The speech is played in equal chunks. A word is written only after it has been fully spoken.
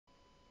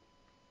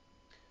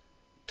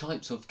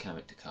Types of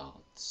character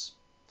cards.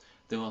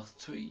 There are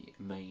three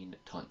main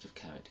types of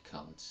character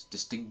cards,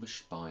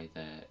 distinguished by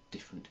their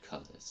different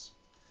colours.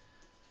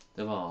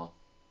 There are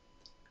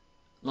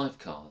life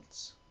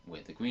cards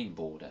with a green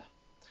border.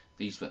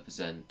 These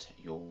represent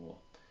your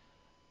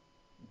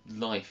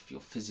life,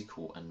 your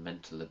physical and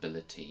mental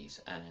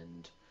abilities,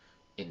 and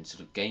in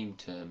sort of game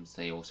terms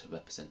they also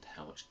represent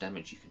how much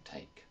damage you can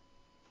take.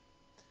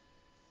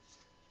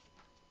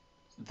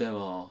 There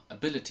are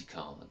ability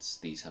cards.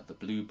 These have the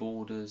blue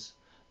borders.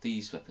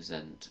 These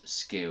represent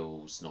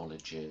skills,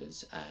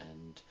 knowledges,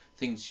 and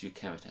things your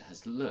character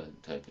has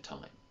learnt over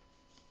time.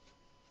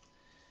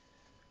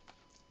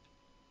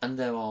 And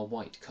there are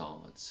white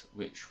cards,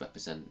 which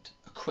represent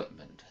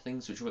equipment,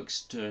 things which are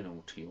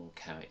external to your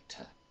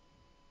character.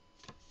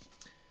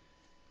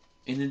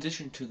 In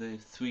addition to the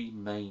three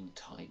main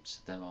types,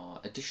 there are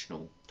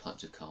additional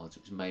types of cards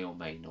which may or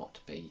may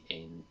not be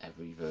in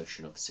every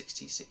version of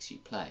 66 you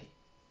play.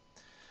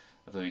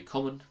 A very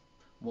common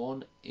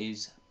one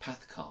is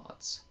path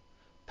cards.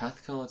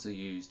 Path cards are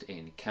used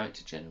in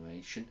character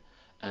generation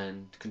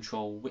and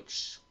control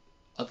which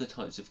other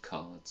types of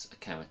cards a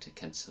character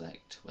can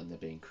select when they're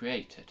being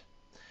created.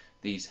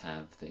 These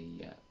have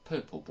the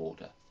purple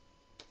border.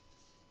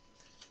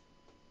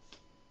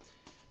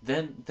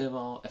 Then there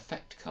are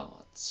effect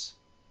cards.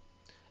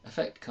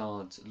 Effect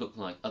cards look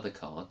like other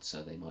cards,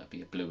 so they might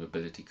be a blue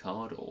ability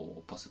card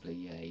or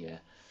possibly a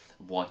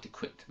white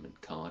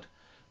equipment card,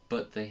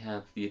 but they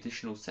have the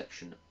additional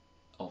section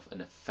of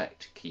an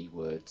effect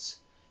keywords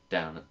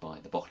down by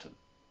the bottom.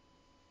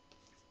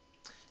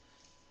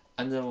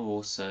 And there are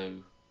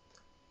also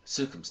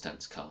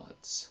circumstance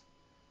cards.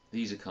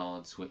 These are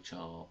cards which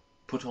are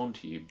put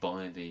onto you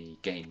by the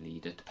game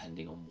leader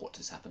depending on what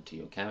has happened to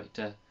your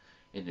character.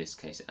 In this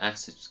case, an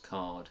acid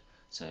card,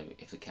 so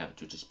if the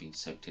character had just been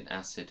soaked in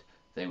acid,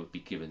 they would be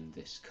given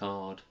this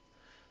card.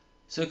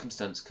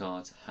 Circumstance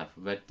cards have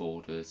red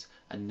borders,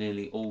 and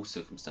nearly all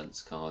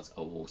circumstance cards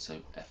are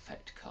also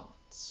effect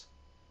cards.